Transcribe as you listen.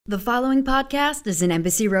The following podcast is an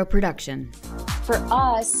Embassy Row production. For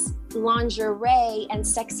us, lingerie and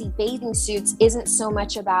sexy bathing suits isn't so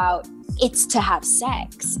much about it's to have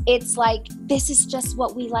sex. It's like, this is just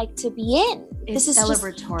what we like to be in. It's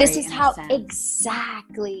celebratory. This is how,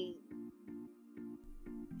 exactly.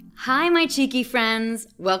 Hi, my cheeky friends.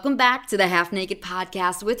 Welcome back to the Half Naked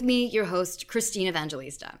Podcast with me, your host, Christine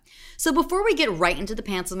Evangelista. So before we get right into the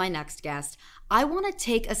pants of my next guest, I want to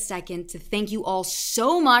take a second to thank you all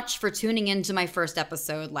so much for tuning in to my first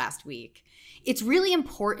episode last week. It's really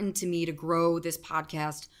important to me to grow this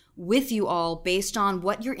podcast with you all based on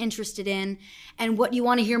what you're interested in and what you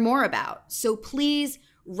want to hear more about. So please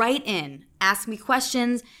write in, ask me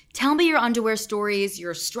questions, tell me your underwear stories,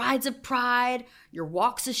 your strides of pride, your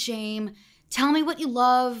walks of shame. Tell me what you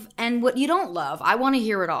love and what you don't love. I want to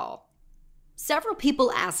hear it all. Several people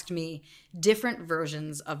asked me different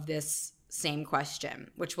versions of this same question,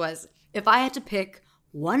 which was, if I had to pick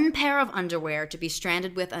one pair of underwear to be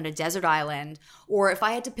stranded with on a desert island, or if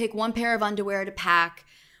I had to pick one pair of underwear to pack,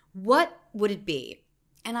 what would it be?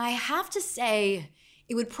 And I have to say,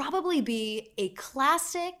 it would probably be a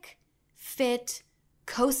classic fit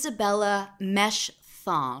Cosabella mesh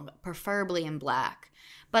thong, preferably in black.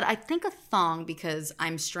 But I think a thong because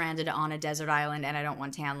I'm stranded on a desert island and I don't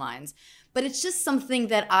want tan lines. But it's just something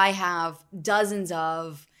that I have dozens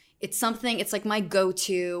of. It's like my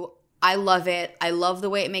go-to. I love it. I love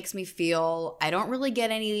the way it makes me feel. I don't really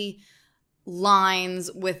get any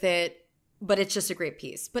lines with it, but it's just a great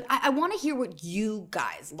piece. But I want to hear what you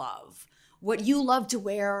guys love, what you love to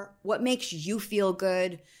wear, what makes you feel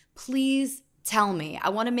good. Please tell me. I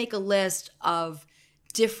want to make a list of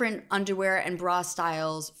different underwear and bra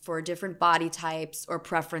styles for different body types or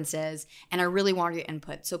preferences, and I really want your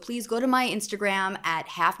input. So please go to my Instagram at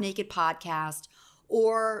Half Naked Podcast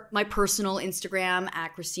or my personal Instagram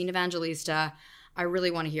at Christine Evangelista. I really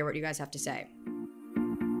want to hear what you guys have to say.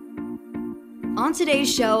 On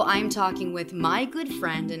today's show, I'm talking with my good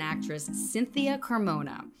friend and actress, Cynthia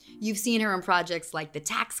Carmona. You've seen her in projects like The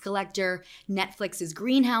Tax Collector, Netflix's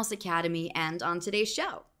Greenhouse Academy, and on today's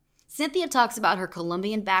show. Cynthia talks about her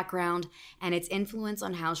Colombian background and its influence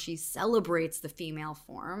on how she celebrates the female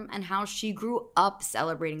form and how she grew up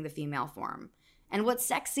celebrating the female form and what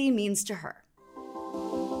sexy means to her.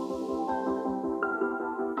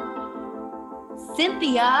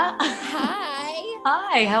 Cynthia. Hi.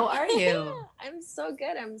 Hi, how are you? I'm so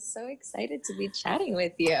good. I'm so excited to be chatting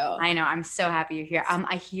with you. I know. I'm so happy you're here.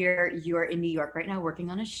 I hear you're in New York right now working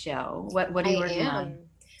on a show. What are you working on?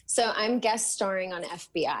 So I'm guest starring on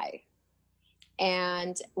FBI,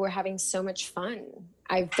 and we're having so much fun.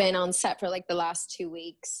 I've been on set for like the last 2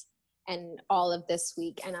 weeks and all of this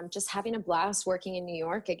week, and I'm just having a blast working in New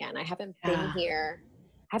York again. I haven't been here.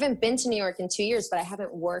 I haven't been to New York in 2 years, but I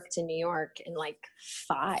haven't worked in New York in like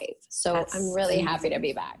 5. So I'm really happy to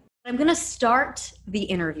be back. I'm going to start the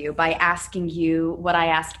interview by asking you what I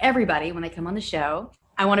ask everybody when they come on the show.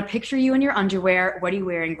 I want to picture you in your underwear. What are you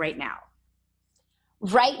wearing right now?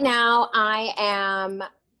 Right now, I am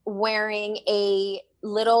wearing a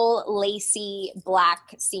little lacy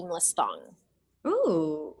black seamless thong.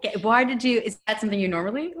 Ooh. Okay. Is that something you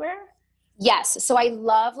normally wear? Yes. So I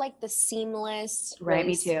love like the seamless. Right.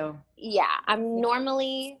 Me too. Yeah. I'm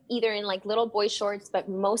normally either in like little boy shorts, but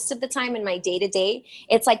most of the time in my day-to-day,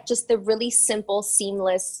 it's like just the really simple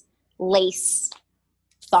seamless lace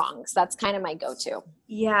thongs. That's kind of my go-to.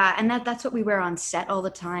 Yeah. And that's what we wear on set all the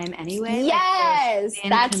time anyway. Yes. Like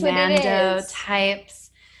that's what it is.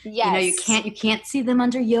 Types. Yes. You know, you can't see them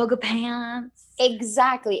under yoga pants.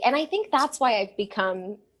 Exactly. And I think that's why I've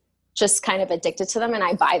become just kind of addicted to them, and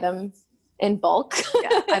I buy them in bulk.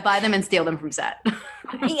 Yeah, I buy them and steal them from set.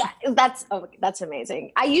 Yeah, that's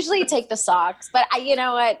amazing. I usually take the socks, but you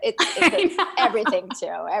know what? It's everything too.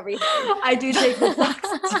 Everything. I do take the socks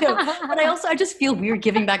too. But I just feel weird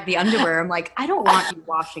giving back the underwear. I'm like, I don't want you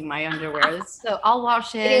washing my underwear. So I'll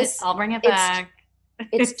wash it. I'll bring it back.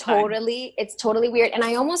 It's totally weird. And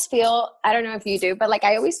I almost feel, I don't know if you do, but like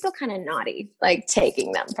I always feel kind of naughty, like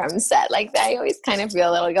taking them from set. Like I always kind of feel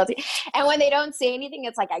a little guilty. And when they don't say anything,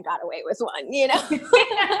 it's like I got away with one, you know?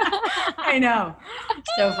 I know.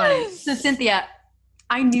 So funny. So Cynthia,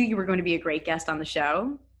 I knew you were going to be a great guest on the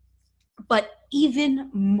show, but even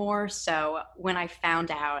more so when I found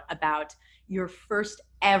out about your first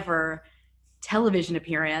ever television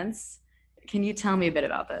appearance. Can you tell me a bit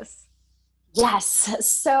about this? Yes.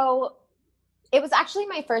 So it was actually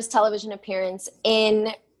my first television appearance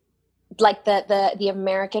in like the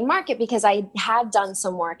American market, because I had done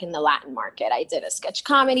some work in the Latin market. I did a sketch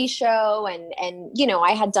comedy show and you know,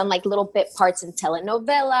 I had done like little bit parts in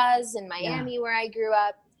telenovelas in Miami where I grew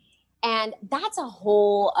up. And that's a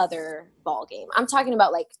whole other ballgame. I'm talking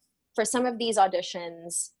about like for some of these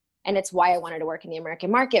auditions, and it's why I wanted to work in the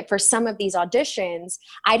American market. For some of these auditions,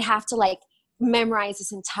 I'd have to like memorize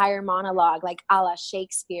this entire monologue, like a la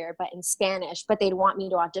Shakespeare, but in Spanish, but they'd want me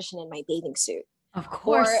to audition in my bathing suit. Of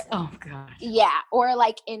course. Or, oh God. Yeah. Or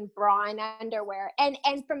like in bra and underwear. And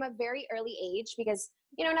from a very early age, because,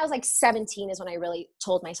 you know, when I was like 17 is when I really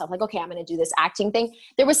told myself like, okay, I'm going to do this acting thing.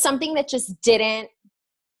 There was something that just didn't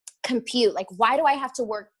compute. Like, why do I have to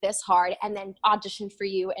work this hard and then audition for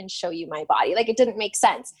you and show you my body? Like, it didn't make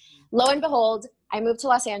sense. Lo and behold, I moved to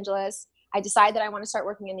Los Angeles. I decided that I want to start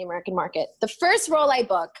working in the American market. The first role I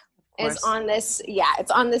book is on this, it's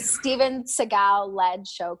on this Steven Seagal-led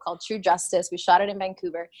show called True Justice. We shot it in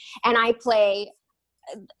Vancouver. And I play,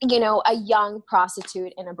 you know, a young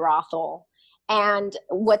prostitute in a brothel. And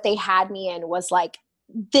what they had me in was like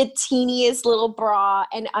the teeniest little bra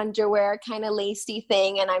and underwear kind of lacy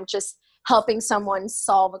thing. And I'm just helping someone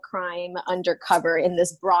solve a crime undercover in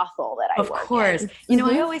this brothel that I work in. Of course. You know,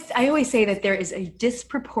 I always say that there is a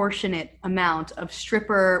disproportionate amount of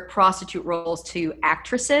stripper prostitute roles to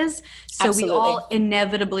actresses. So Absolutely. We all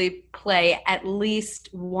inevitably play at least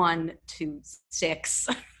 1 to 6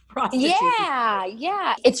 prostitutes.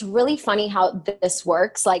 Yeah. It's really funny how this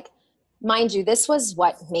works. Like, mind you, this was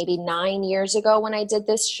maybe 9 years ago when I did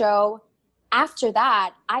this show. After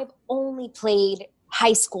that, I've only played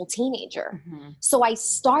high school teenager. Mm-hmm. So I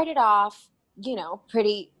started off, you know,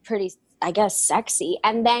 pretty, I guess, sexy.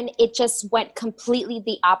 And then it just went completely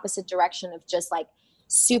the opposite direction of just like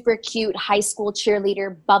super cute high school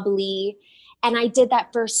cheerleader, bubbly. And I did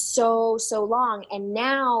that for so long. And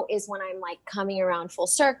now is when I'm like coming around full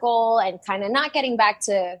circle and kind of not getting back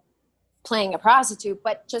to playing a prostitute,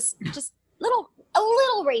 but just a little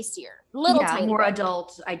racier, tiny more bit.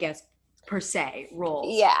 Adult, I guess, per se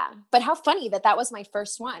roles. Yeah. But how funny that was my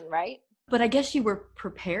first one, right? But I guess you were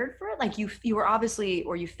prepared for it. Like you were obviously,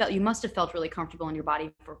 or you must have felt really comfortable in your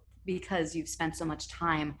body because you've spent so much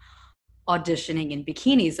time auditioning in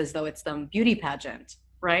bikinis as though it's some beauty pageant,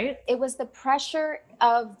 right? It was the pressure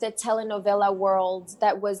of the telenovela world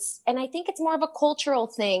that was, and I think it's more of a cultural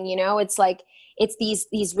thing, you know, it's like, it's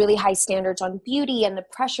these really high standards on beauty and the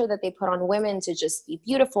pressure that they put on women to just be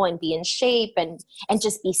beautiful and be in shape and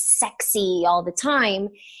just be sexy all the time.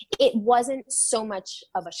 It wasn't so much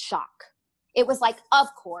of a shock. It was like, of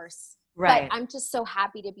course, right. But I'm just so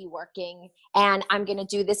happy to be working and I'm going to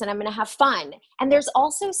do this and I'm going to have fun. And there's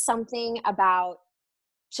also something about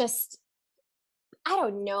just, I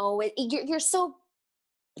don't know, you're so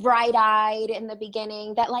bright-eyed in the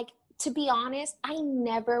beginning that like, to be honest, I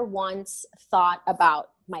never once thought about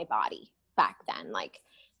my body back then. Like,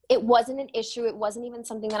 it wasn't an issue. It wasn't even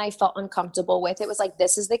something that I felt uncomfortable with. It was like,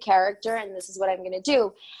 this is the character and this is what I'm going to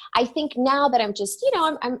do. I think now that I'm just, you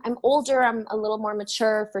know, I'm older, I'm a little more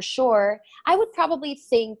mature for sure. I would probably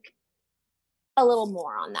think a little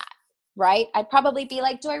more on that, right? I'd probably be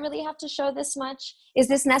like, do I really have to show this much? Is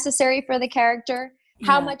this necessary for the character?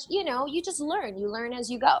 How much, you know, you just learn. You learn as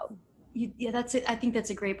you go. That's it. I think that's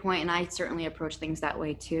a great point, and I certainly approach things that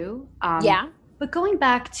way too. But going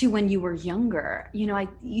back to when you were younger, you know,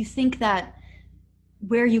 you think that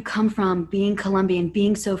where you come from, being Colombian,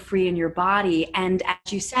 being so free in your body, and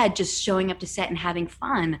as you said, just showing up to set and having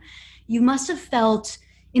fun, you must have felt,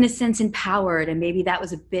 in a sense, empowered, and maybe that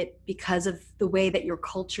was a bit because of the way that your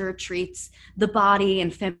culture treats the body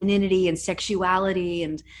and femininity and sexuality.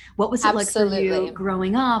 And what was it Absolutely. Like for you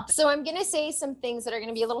growing up? So I'm going to say some things that are going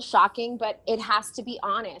to be a little shocking, but it has to be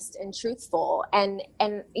honest and truthful. And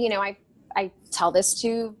you know, I tell this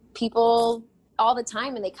to people all the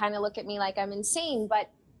time and they kind of look at me like I'm insane, but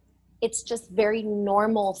it's just very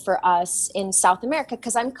normal for us in South America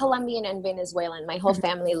because I'm Colombian and Venezuelan. My whole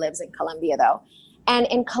family lives in Colombia though. And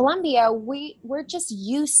in Colombia, we're just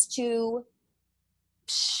used to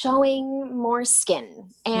showing more skin.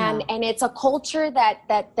 And it's a culture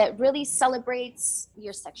that really celebrates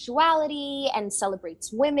your sexuality and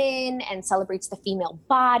celebrates women and celebrates the female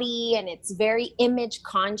body. And it's very image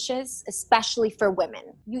conscious, especially for women.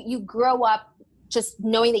 You grow up just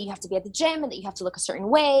knowing that you have to be at the gym and that you have to look a certain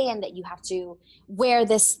way and that you have to wear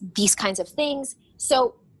these kinds of things.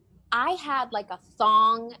 So I had like a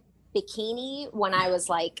thong bikini when I was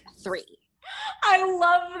like 3. I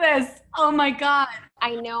love this. Oh my God.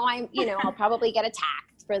 I know I'll probably get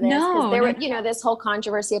attacked for this because there were, this whole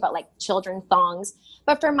controversy about like children thongs.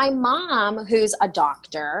 But for my mom, who's a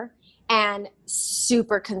doctor and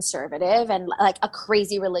super conservative and like a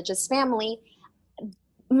crazy religious family,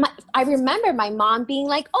 I remember my mom being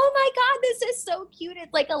like, oh my God, this is so cute.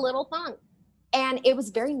 It's like a little thong. And it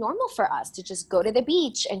was very normal for us to just go to the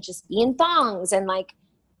beach and just be in thongs and like,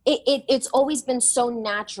 it's always been so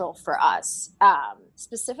natural for us,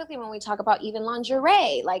 specifically when we talk about even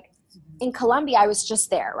lingerie. Like in Colombia, I was just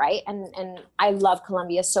there, right? And I love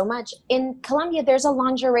Colombia so much. In Colombia, there's a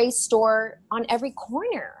lingerie store on every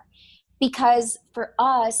corner, because for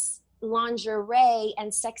us, lingerie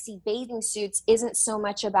and sexy bathing suits isn't so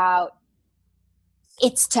much about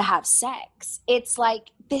it's to have sex. It's like,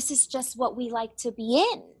 this is just what we like to be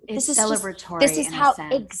in. It's this is celebratory. This is in how, a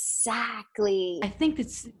sense. exactly. I think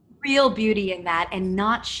it's real beauty in that, and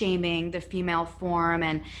not shaming the female form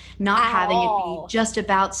and not At having all. it be just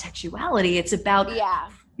about sexuality. It's about Yeah.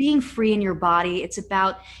 being free in your body. It's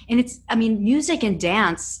about, and it's, I mean, music and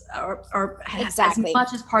dance are Exactly. as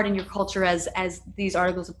much as part in your culture as these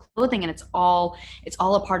articles of clothing, and it's all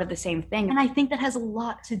a part of the same thing. And I think that has a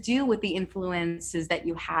lot to do with the influences that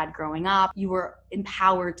you had growing up. You were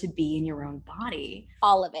empowered to be in your own body.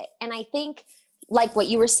 All of it. And I think, like what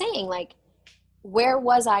you were saying, like, where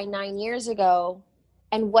was I 9 years ago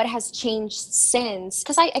and what has changed since?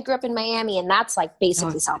 Because I grew up in Miami, and that's like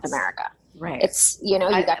basically South America. Right. It's, you know,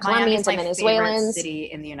 you got Colombians and Venezuelans. City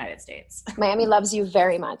in the United States. Miami loves you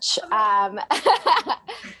very much. And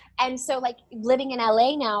so, like, living in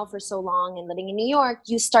LA now for so long and living in New York,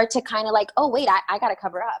 you start to kind of like, oh, wait, I got to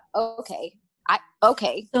cover up. Okay.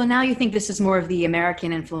 Okay. So now you think this is more of the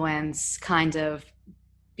American influence kind of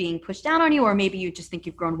being pushed down on you, or maybe you just think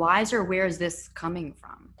you've grown wiser? Where is this coming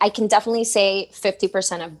from? I can definitely say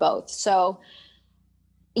 50% of both. So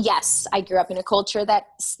yes, I grew up in a culture that,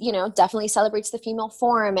 you know, definitely celebrates the female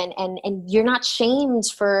form, and you're not shamed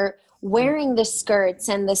for wearing the skirts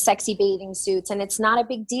and the sexy bathing suits. And it's not a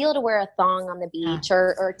big deal to wear a thong on the beach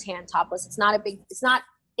or tan topless. It's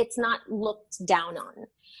not looked down on.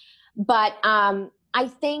 But I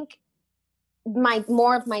think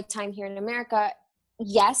more of my time here in America,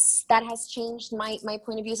 yes, that has changed my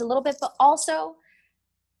point of views a little bit, but also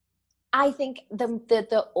I think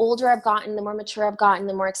the older I've gotten, the more mature I've gotten,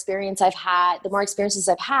 the more experiences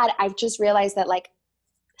I've had, I've just realized that, like,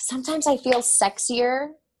 sometimes I feel sexier,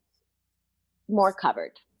 more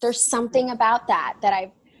covered. There's something about that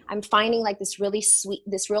I'm finding, like, this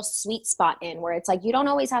real sweet spot in, where it's like, you don't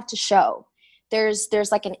always have to show. There's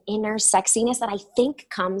like an inner sexiness that I think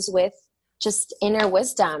comes with just inner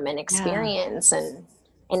wisdom and experience and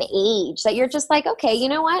age, that you're just like, okay, you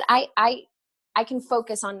know what? I can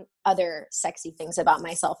focus on other sexy things about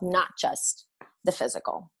myself, not just the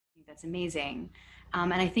physical. That's amazing.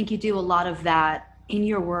 And I think you do a lot of that in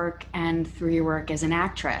your work and through your work as an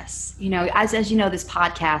actress. You know, as you know, this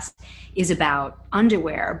podcast is about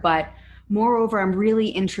underwear, but moreover, I'm really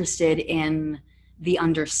interested in the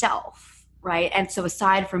underself, right? And so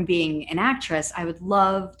aside from being an actress, I would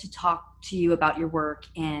love to talk to you about your work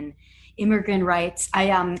in immigrant rights. I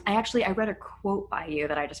read a quote by you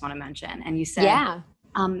that I just want to mention, and you said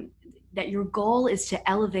that your goal is to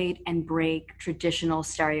elevate and break traditional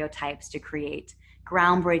stereotypes to create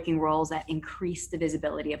groundbreaking roles that increase the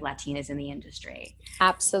visibility of Latinas in the industry.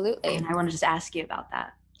 Absolutely. And I want to just ask you about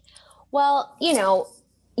that. Well, you know,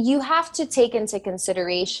 you have to take into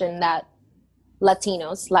consideration that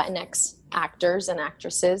Latinos, Latinx actors and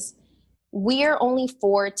actresses, we are only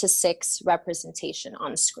 4 to 6 representation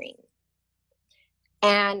on screen.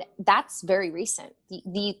 And that's very recent.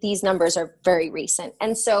 These numbers are very recent.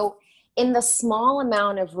 And so in the small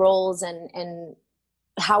amount of roles and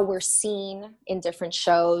how we're seen in different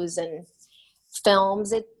shows and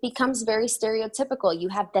films, it becomes very stereotypical. You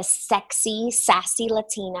have the sexy, sassy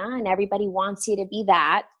Latina, and everybody wants you to be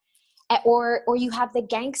that. Or you have the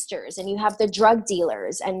gangsters, and you have the drug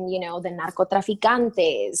dealers, and, you know, the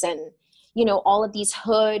narcotraficantes, and, you know, all of these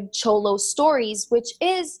hood cholo stories, which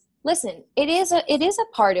is, listen, it is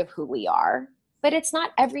a part of who we are, but it's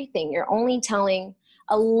not everything. You're only telling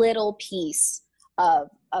a little piece of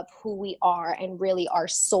who we are and really our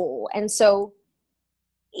soul. And so,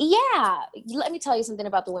 yeah, let me tell you something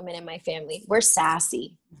about the women in my family. We're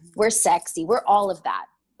sassy, we're sexy, we're all of that.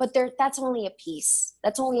 But that's only a piece.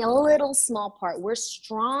 That's only a little small part. We're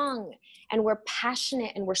strong and we're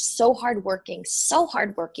passionate and we're so hardworking.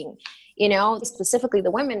 You know, specifically the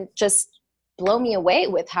women just blow me away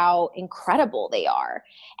with how incredible they are.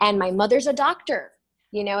 And my mother's a doctor.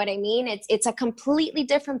 You know what I mean? It's a completely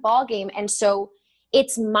different ballgame. And so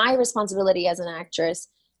it's my responsibility as an actress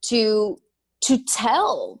to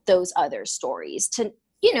tell those other stories. To,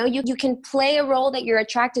 you know, you can play a role that you're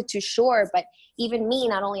attracted to, sure, but even me,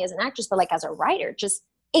 not only as an actress, but like as a writer, just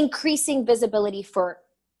increasing visibility for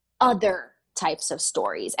other types of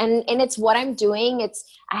stories. And it's what I'm doing.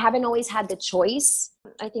 I haven't always had the choice.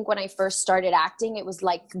 I think when I first started acting, it was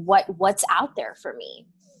like, what's out there for me?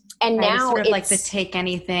 And right, now sort of it's like the take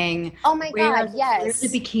anything. oh my God, Wear the yes.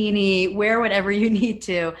 bikini, wear whatever you need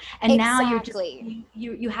to. And now Exactly.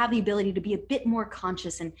 you have the ability to be a bit more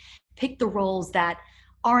conscious and pick the roles that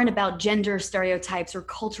aren't about gender stereotypes or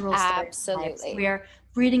cultural stereotypes. Absolutely. Where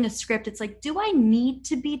reading a script, it's like, do I need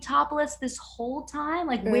to be topless this whole time?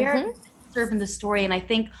 Like, where Mm-hmm. does it serve in the story? And I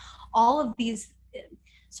think all of these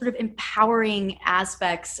sort of empowering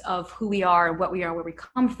aspects of who we are and what we are, where we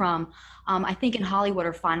come from, I think in Hollywood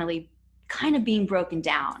are finally kind of being broken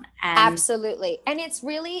down. And Absolutely. And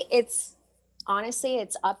it's honestly,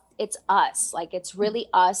 it's us. Like, it's really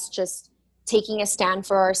us just taking a stand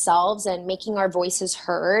for ourselves and making our voices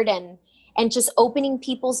heard, and just opening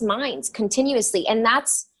people's minds continuously. And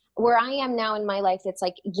that's where I am now in my life. It's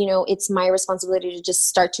like, it's my responsibility to just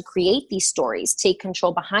start to create these stories, take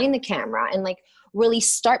control behind the camera, and like really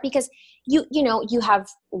start, because you have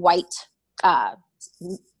white, uh,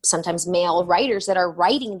 sometimes male writers that are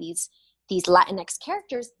writing these Latinx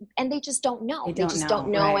characters, and they just don't know. They just don't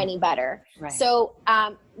know right. any better. Right. So,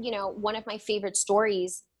 one of my favorite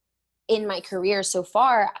stories in my career so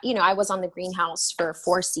far, I was on the Greenhouse for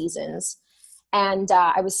 4 seasons, and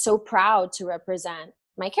I was so proud to represent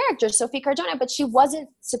my character, Sophie Cardona, but she wasn't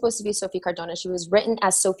supposed to be Sophie Cardona. She was written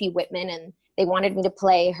as Sophie Whitman, and they wanted me to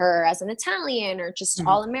play her as an Italian or just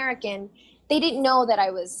all American. They didn't know that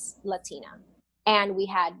I was Latina. And we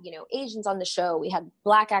had, Asians on the show. We had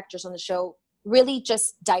Black actors on the show, really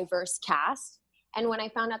just diverse cast. And when I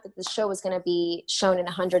found out that the show was going to be shown in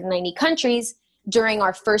 190 countries during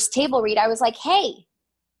our first table read, I was like, hey,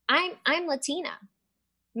 I'm Latina.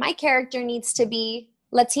 My character needs to be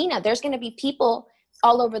Latina. There's going to be people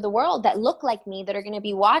all over the world that look like me that are going to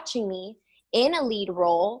be watching me in a lead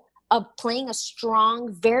role of playing a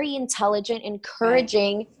strong, very intelligent,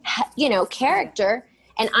 encouraging, character.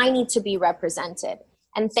 And I need to be represented.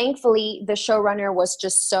 And thankfully, the showrunner was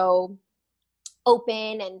just so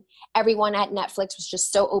open, and everyone at Netflix was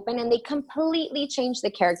just so open, and they completely changed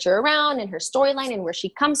the character around and her storyline and where she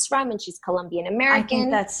comes from, and she's Colombian American. I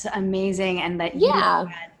think that's amazing, and that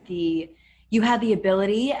you had the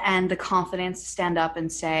ability and the confidence to stand up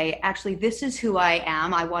and say, actually, this is who I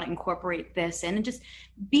am. I want to incorporate this in, and just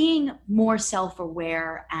being more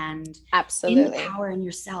self-aware and empowering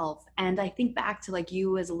yourself. And I think back to like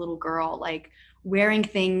you as a little girl, like wearing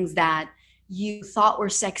things that you thought were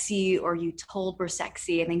sexy or you told were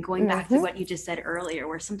sexy, and then going back to what you just said earlier,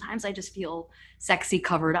 where sometimes I just feel sexy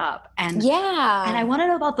covered up. And and I want to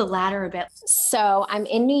know about the latter a bit. So I'm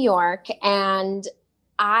in New York, and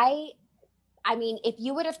I mean, if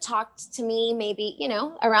you would have talked to me maybe,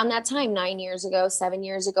 around that time, 9 years ago, 7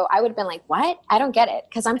 years ago, I would have been like, what? I don't get it.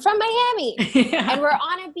 Because I'm from Miami and we're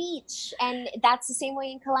on a beach. And that's the same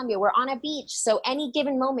way in Colombia. We're on a beach. So any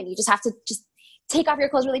given moment, you just have to just take off your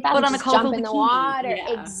clothes really fast and just jump in the water.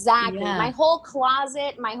 Yeah. Exactly. Yeah. My whole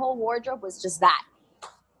closet, my whole wardrobe was just that.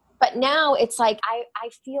 But now it's like I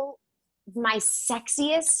feel my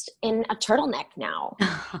sexiest in a turtleneck now.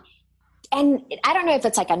 And I don't know if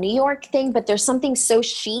it's like a New York thing, but there's something so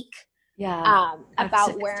chic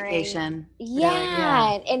about wearing.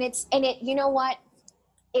 Yeah. And it, you know what?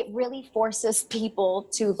 It really forces people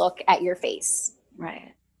to look at your face.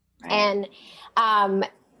 Right. And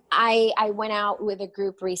I went out with a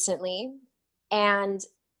group recently, and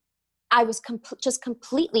I was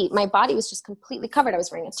completely, my body was just completely covered. I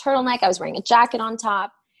was wearing a turtleneck. I was wearing a jacket on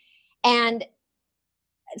top. And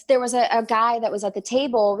there was a guy that was at the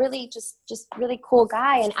table, really just really cool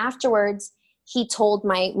guy. And afterwards he told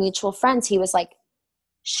my mutual friends, he was like,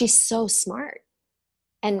 she's so smart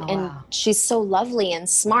and she's so lovely and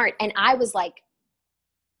smart. And I was like,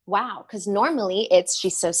 wow. 'Cause normally it's,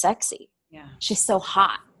 she's so sexy. Yeah. She's so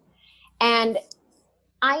hot. And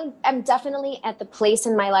I am definitely at the place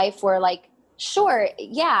in my life where like, sure,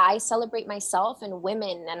 yeah, I celebrate myself and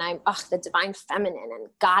women, and I'm the divine feminine and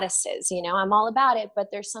goddesses, I'm all about it. But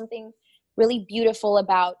there's something really beautiful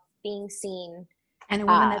about being seen. And a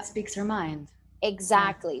woman that speaks her mind.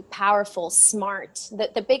 Exactly. Yeah. Powerful, smart.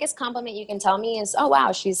 The biggest compliment you can tell me is, oh,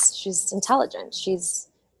 wow, she's intelligent. She's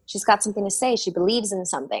got something to say. She believes in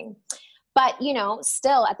something. But,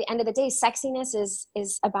 still at the end of the day, sexiness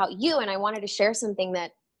is about you. And I wanted to share something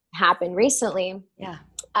that happened recently. Yeah.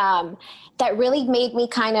 That really made me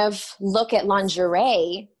kind of look at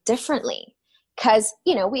lingerie differently. 'Cause,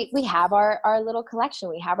 we have our little collection.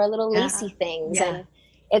 We have our little lacy things. Yeah. And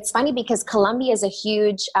it's funny because Colombia is a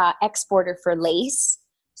huge exporter for lace.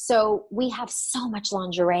 So we have so much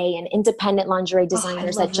lingerie and independent lingerie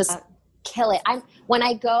designers that just kill it. When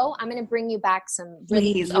I go, I'm going to bring you back some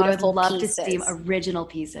really beautiful pieces. I would love to see original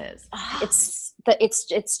pieces. It's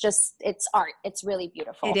art. It's really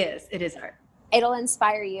beautiful. It is art. it'll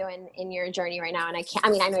inspire you in your journey right now. And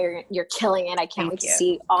I know you're killing it. I can't wait to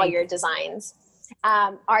see all your designs.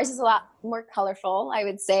 Ours is a lot more colorful, I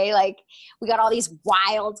would say. Like, we got all these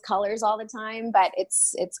wild colors all the time, but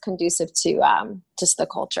it's conducive to just the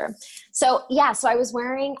culture. So yeah, so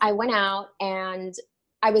I went out and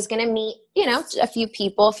I was going to meet, a few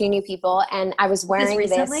new people, and I was wearing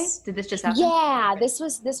this. Recently? Did this just happen? Yeah, this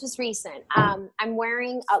was recent. I'm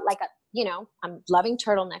wearing I'm loving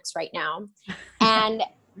turtlenecks right now. And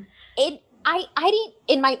I didn't,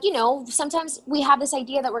 in my, sometimes we have this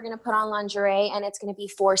idea that we're going to put on lingerie and it's going to be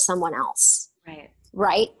for someone else.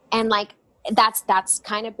 Right. And like, that's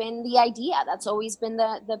kind of been the idea. That's always been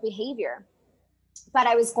the behavior. But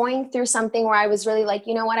I was going through something where I was really like,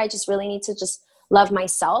 you know what? I just really need to just love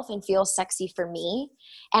myself and feel sexy for me.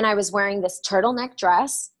 And I was wearing this turtleneck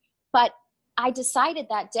dress, but I decided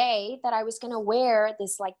that day that I was going to wear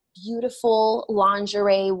this like beautiful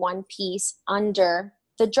lingerie one piece under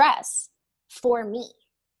the dress for me.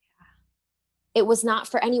 It was not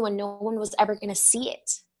for anyone. No one was ever going to see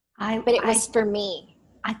it, but it was for me.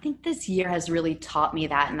 I think this year has really taught me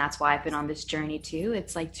that. And that's why I've been on this journey too.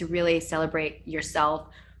 It's like to really celebrate yourself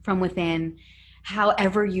from within,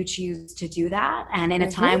 however you choose to do that. And in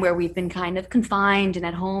a time where we've been kind of confined and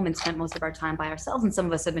at home and spent most of our time by ourselves, and some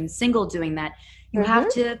of us have been single doing that, you have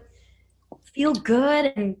to feel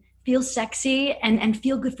good and feel sexy and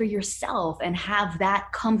feel good for yourself and have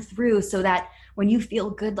that come through, so that when you feel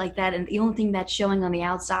good like that, and the only thing that's showing on the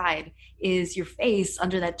outside is your face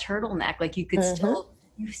under that turtleneck, like you could still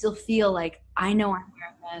feel like, I know I'm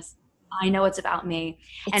wearing this. I know it's about me.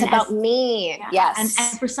 It's about me. Yeah. Yes.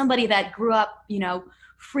 And for somebody that grew up,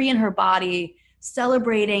 free in her body,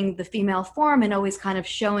 celebrating the female form and always kind of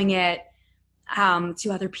showing it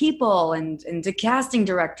to other people and to casting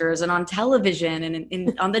directors and on television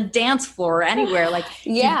and on the dance floor or anywhere, like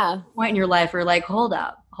point in your life where like, hold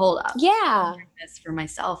up. Yeah. I'm doing this for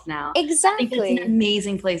myself now. Exactly. I think it's an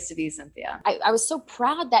amazing place to be, Cynthia. I was so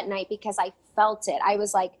proud that night because I felt it. I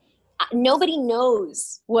was like, nobody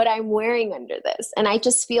knows what I'm wearing under this. And I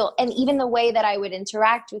just feel, and even the way that I would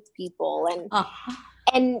interact with people and,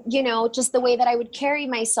 just the way that I would carry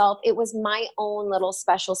myself, it was my own little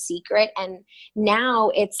special secret. And now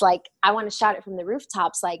it's like, I want to shout it from the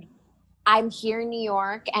rooftops. Like, I'm here in New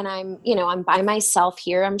York and I'm by myself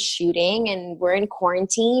here. I'm shooting and we're in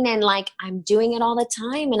quarantine and like, I'm doing it all the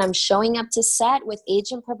time. And I'm showing up to set with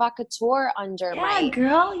Agent Provocateur under my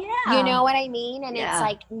girl. Yeah. You know what I mean? And it's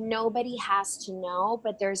like, nobody has to know,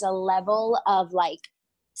 but there's a level of like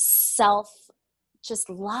self just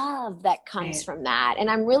love that comes from that.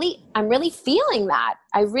 And I'm really feeling that.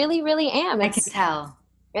 I really, really am. I can tell.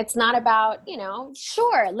 It's not about,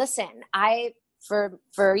 sure. Listen, for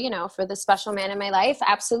the special man in my life,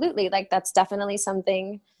 absolutely. Like, that's definitely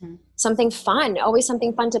something fun, always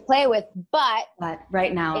something fun to play with, but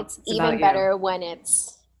right now it's even better when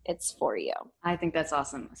it's for you. I think that's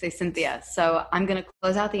awesome. Say, Cynthia. So I'm going to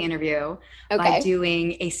close out the interview by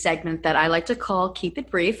doing a segment that I like to call Keep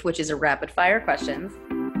It Brief, which is a rapid fire questions.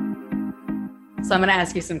 So I'm going to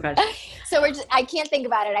ask you some questions. So I can't think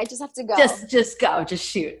about it. I just have to go. Just go. Just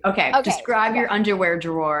shoot. Okay. Describe your underwear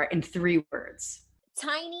drawer in 3 words.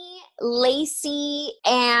 Tiny, lacy,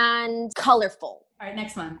 and colorful. All right.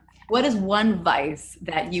 Next one. What is one vice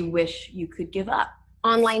that you wish you could give up?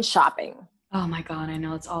 Online shopping. Oh my God. I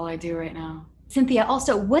know. It's all I do right now. Cynthia,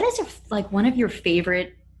 also, what is one of your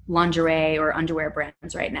favorite lingerie or underwear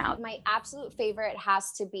brands right now? My absolute favorite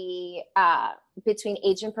has to be between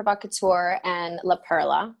Agent Provocateur and La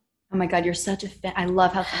Perla. Oh my God, you're such a fan. I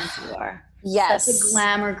love how fancy you are. Yes. Such a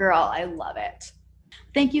glamour girl. I love it.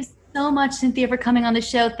 Thank you so much, Cynthia, for coming on the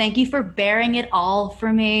show. Thank you for bearing it all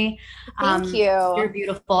for me. Thank you. You're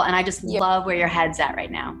beautiful, and I just love where your head's at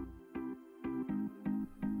right now.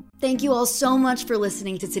 Thank you all so much for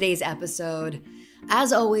listening to today's episode.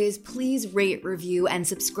 As always, please rate, review, and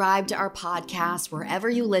subscribe to our podcast wherever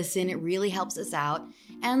you listen. It really helps us out.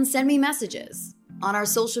 And send me messages on our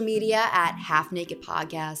social media at Half Naked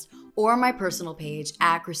Podcast or my personal page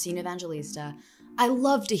at Christine Evangelista. I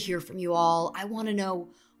love to hear from you all. I want to know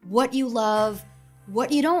what you love,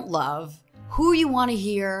 what you don't love, who you want to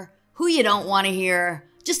hear, who you don't want to hear.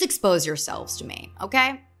 Just expose yourselves to me,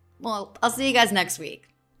 okay? Well, I'll see you guys next week.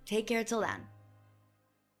 Take care till then.